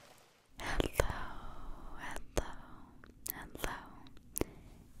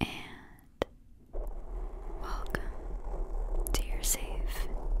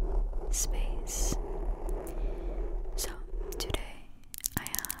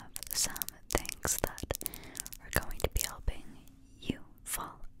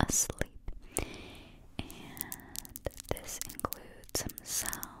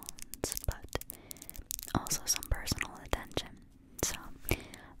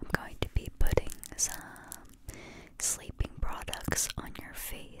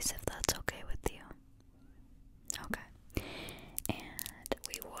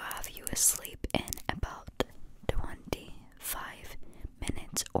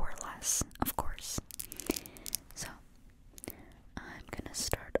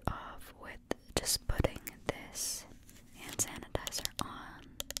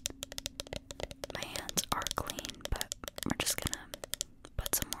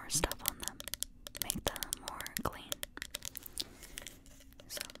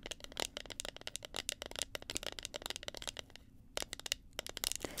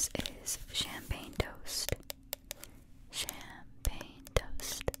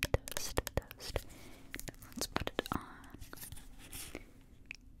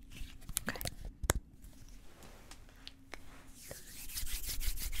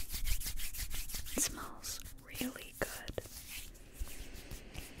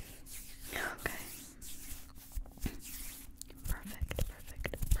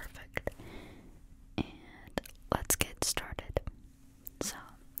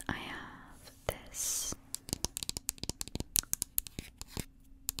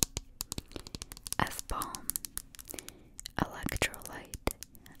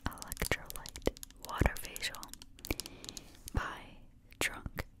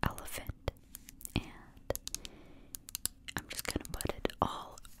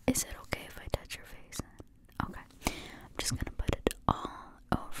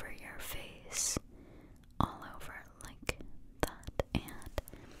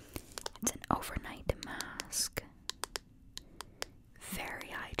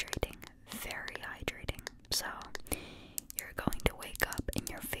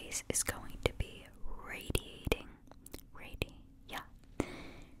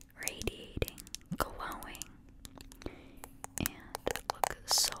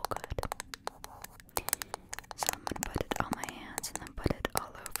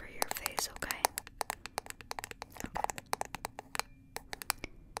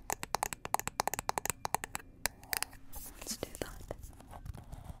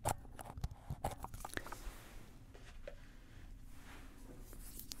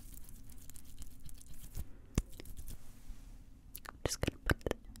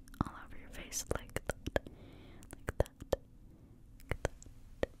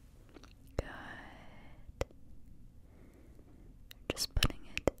Just putting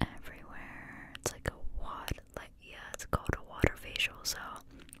it everywhere. It's like a water, it's called a water facial, so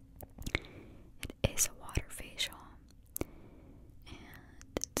it is a water facial. And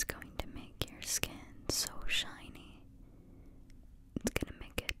it's going to make your skin so shiny. It's gonna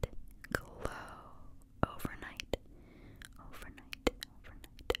make it glow overnight. Overnight.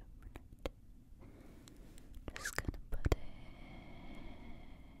 Just gonna put it.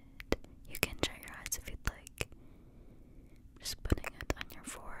 You can shut your eyes if you'd like. Just putting it on your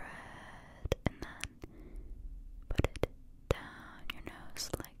forehead and then put it down your nose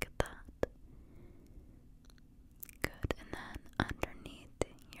like that. Good, and then underneath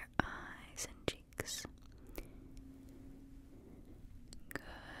your eyes and cheeks. Good.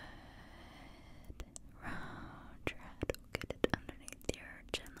 Round your head. We'll get it underneath your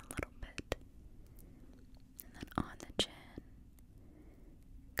chin a little bit. And then on the chin.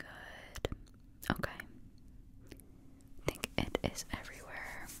 Good. Okay. I think it is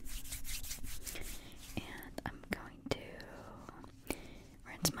everywhere. And I'm going to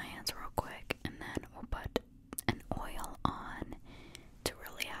rinse my hands real quick, and then we'll put an oil on to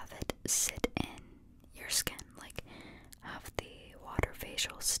really have it sit in your skin, like have the water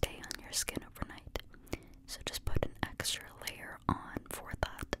facial stay on your skin overnight. So just put an extra layer on for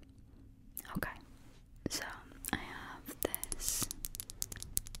that. Okay, so I have this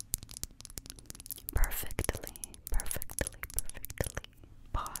perfectly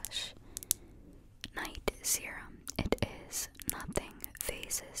posh night serum. It is Nothing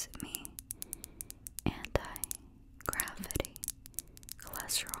Phases Me Anti-Gravity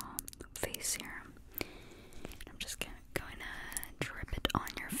Cholesterol Face Serum. I'm just going to drip it on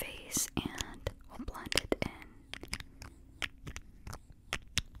your face and we'll blend it in.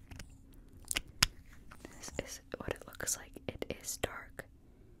 This is what it looks like. It is dark.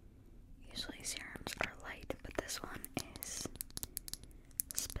 Usually serums are light, but this one is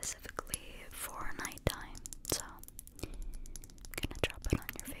specifically for nighttime. So I'm gonna drop it on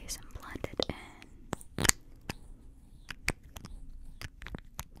your face and blend it in.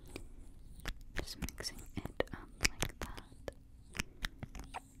 Just mixing it up like that.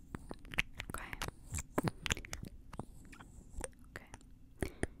 Okay. I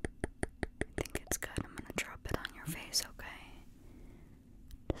think it's good. I'm gonna drop it on your face, okay?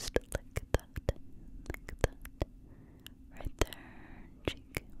 Just like that. Right there.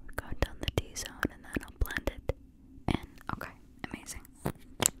 Cheek. We're going down the T-zone and then I'll blend it in. Okay. Amazing.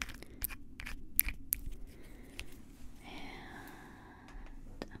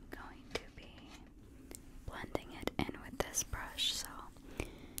 And I'm going to be blending it in with this brush, so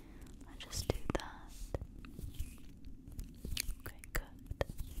I'll just do that. Okay, good.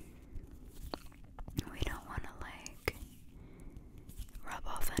 We don't want to rub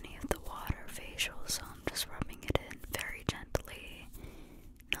off any of the water facial, so I'm just rubbing it in very gently,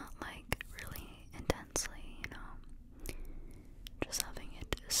 not really intensely, just having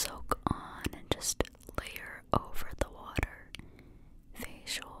it soak on and just layer over the water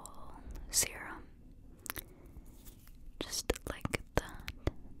facial serum, just like that,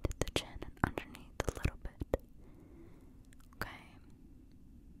 to the chin and underneath a little bit. Okay.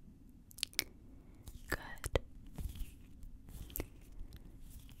 Good.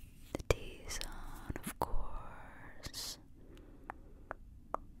 The T-zone, of course.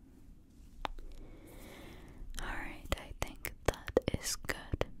 Alright, I think that is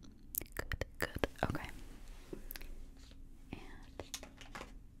good. Good. Okay. And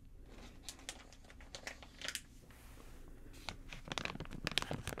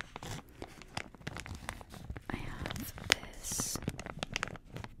I have this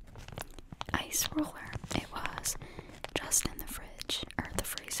ice roller. It was just in the fridge, or the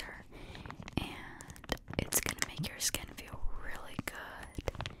freezer, and it's gonna make your skin feel really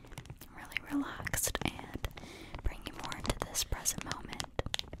good, really relaxed, and bring you more into this present moment.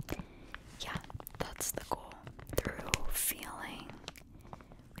 Yeah, that's the goal. Through feeling,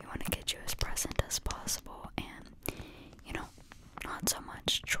 we want to get you as present as possible, and not so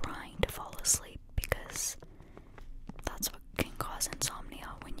much trying to fall asleep, because that's what can cause insomnia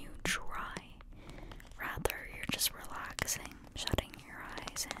when you try. Rather, you're just relaxing, shutting your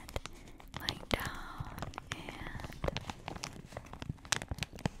eyes and lying down and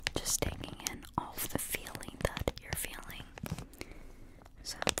just taking in all of the feeling that you're feeling.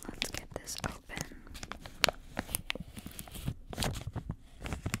 So let's get this open.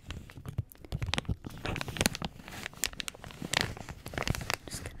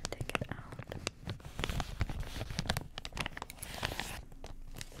 Just gonna take it out.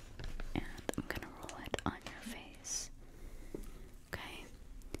 And I'm gonna roll it on your face. Okay?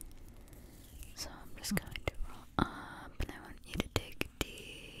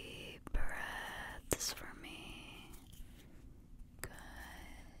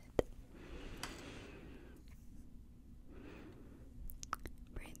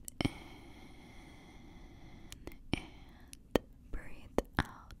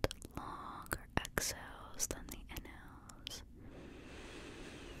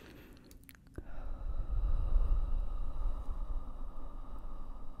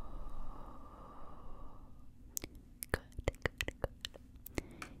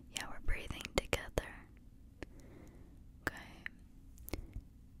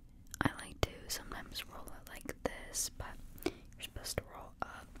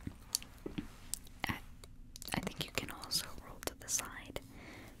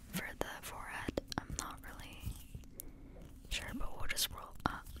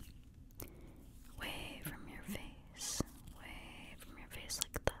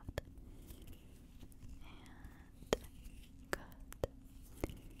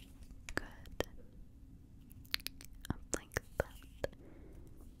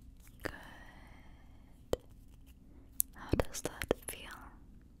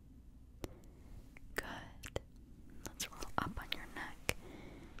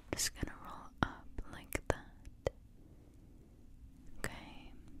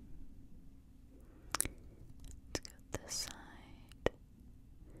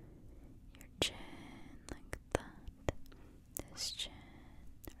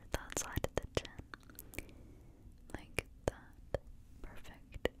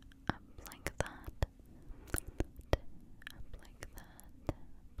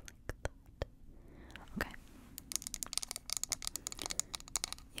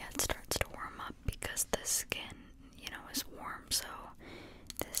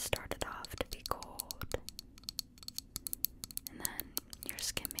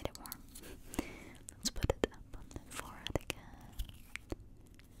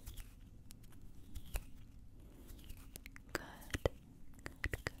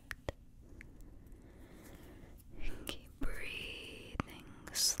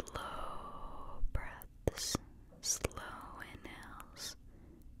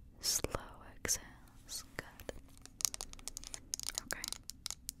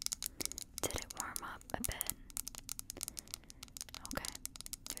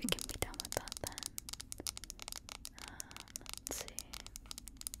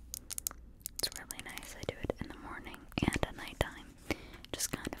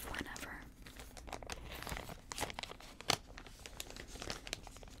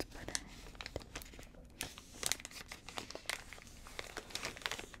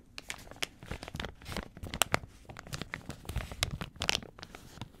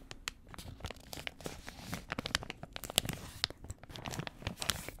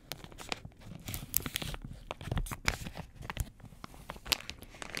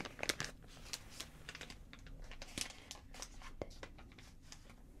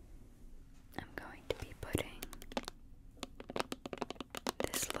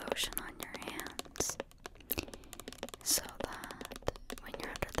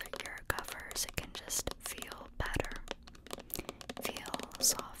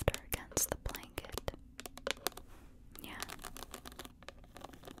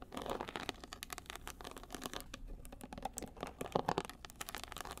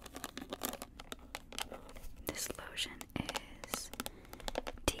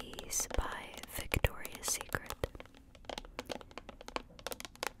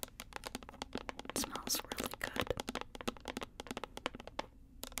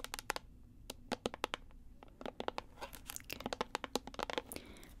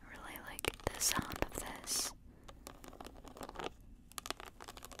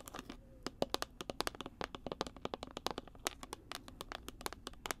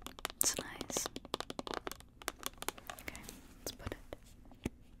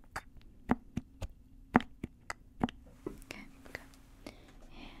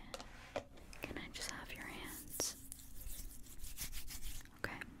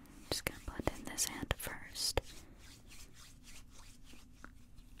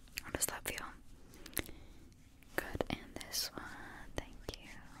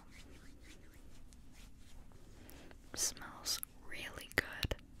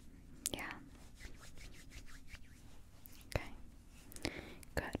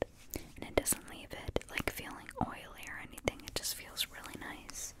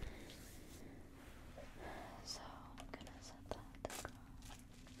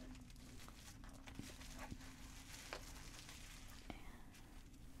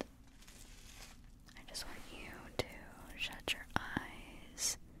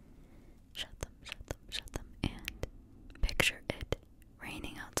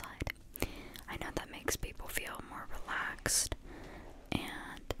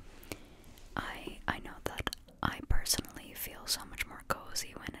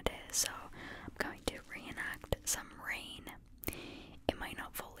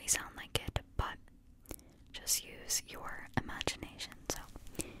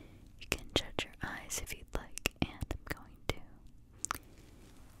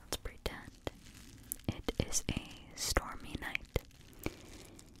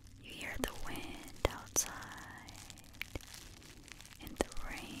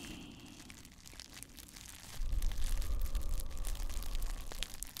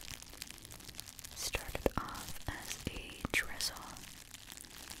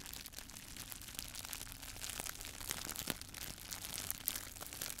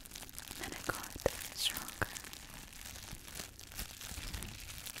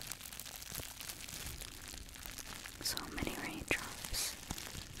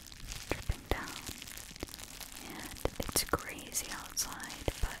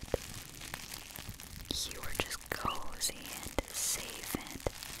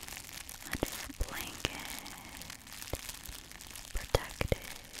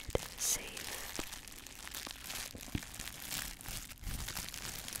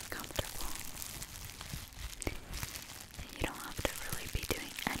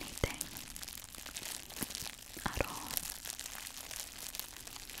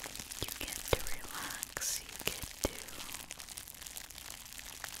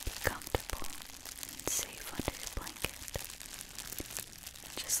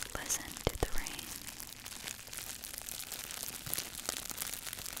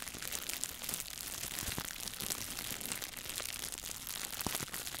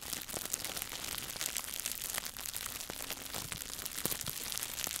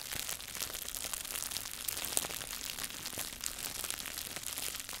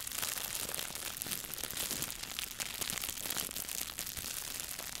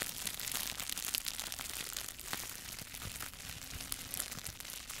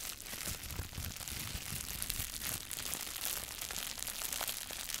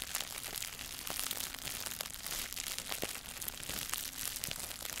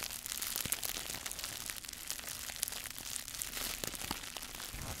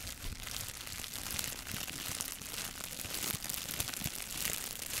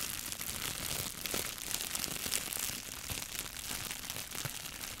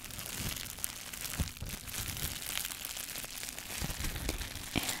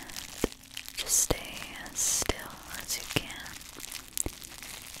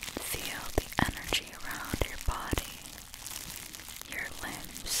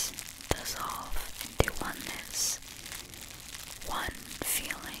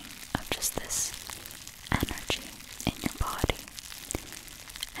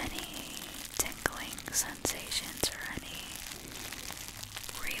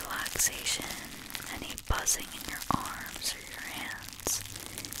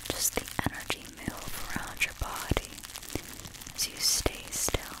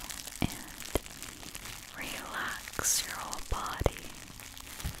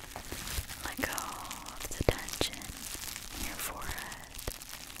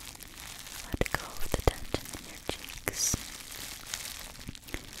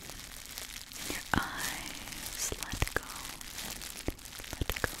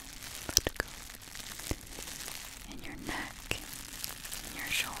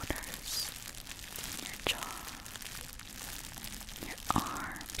 shoulders, your jaw, your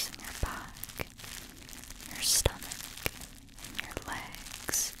arms and your back, your stomach, and your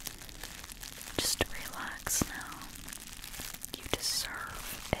legs. Just relax now. You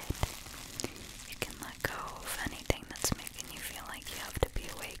deserve it. You can let go of anything that's making you feel like you have to be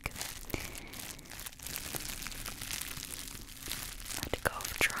awake. Let go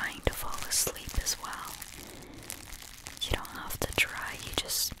of trying to fall asleep as well. You don't have to try, you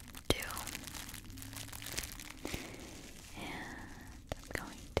just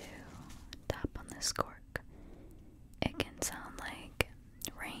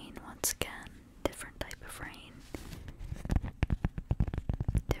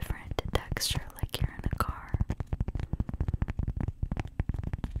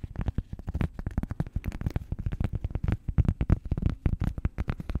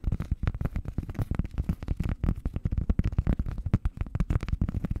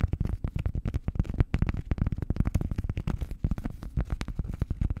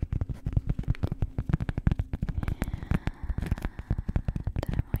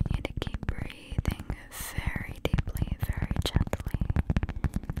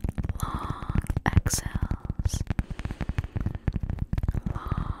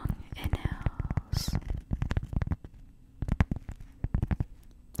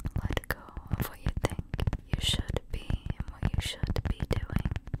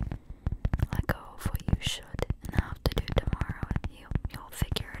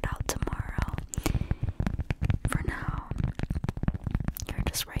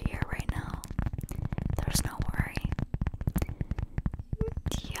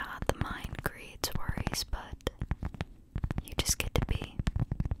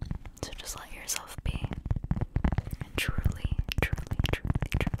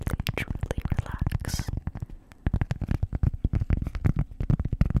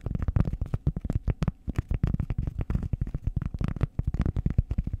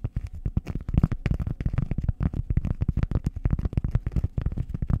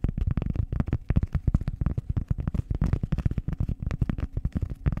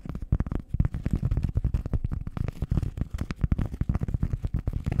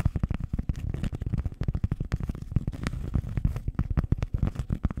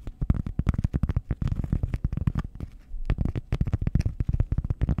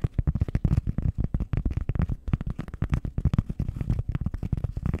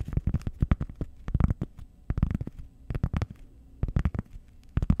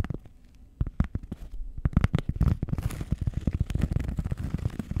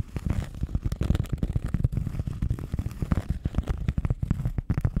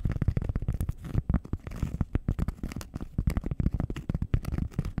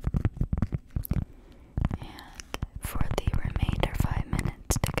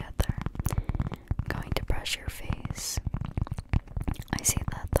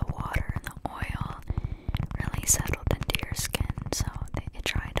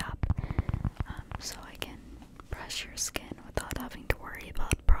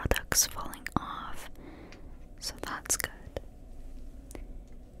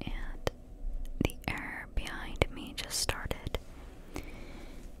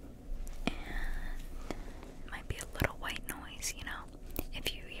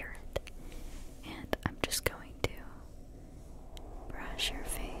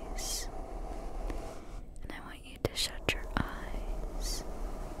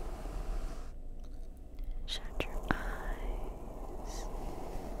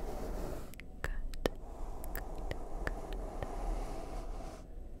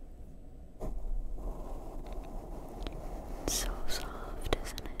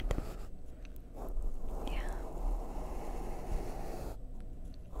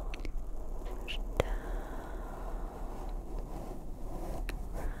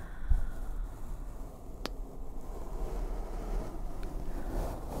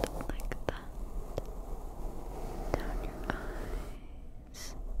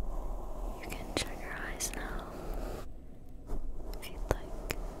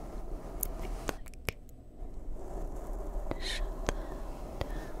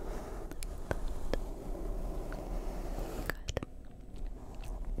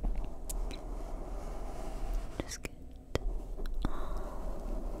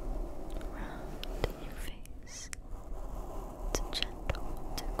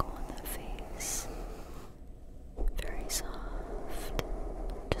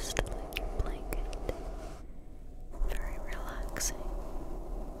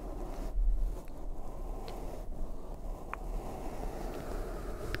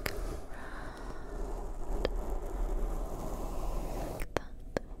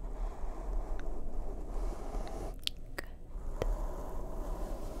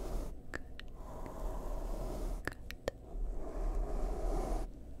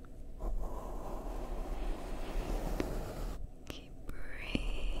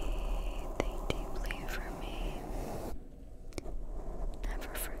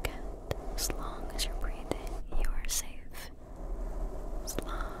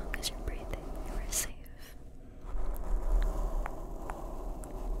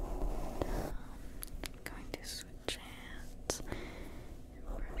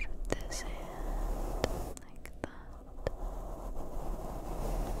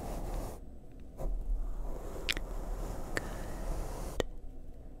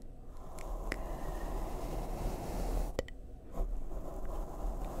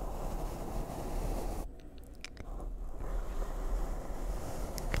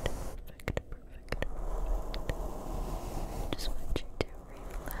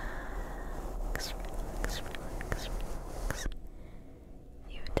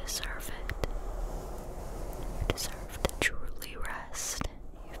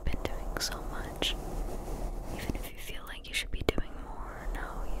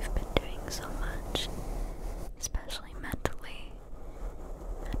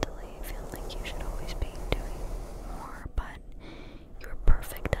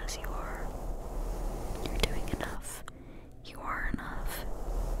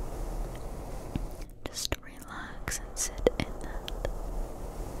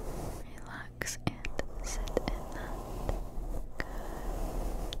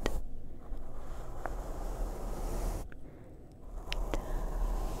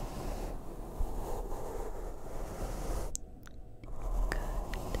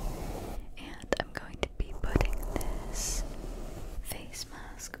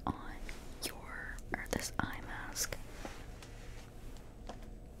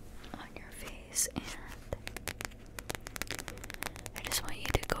face, and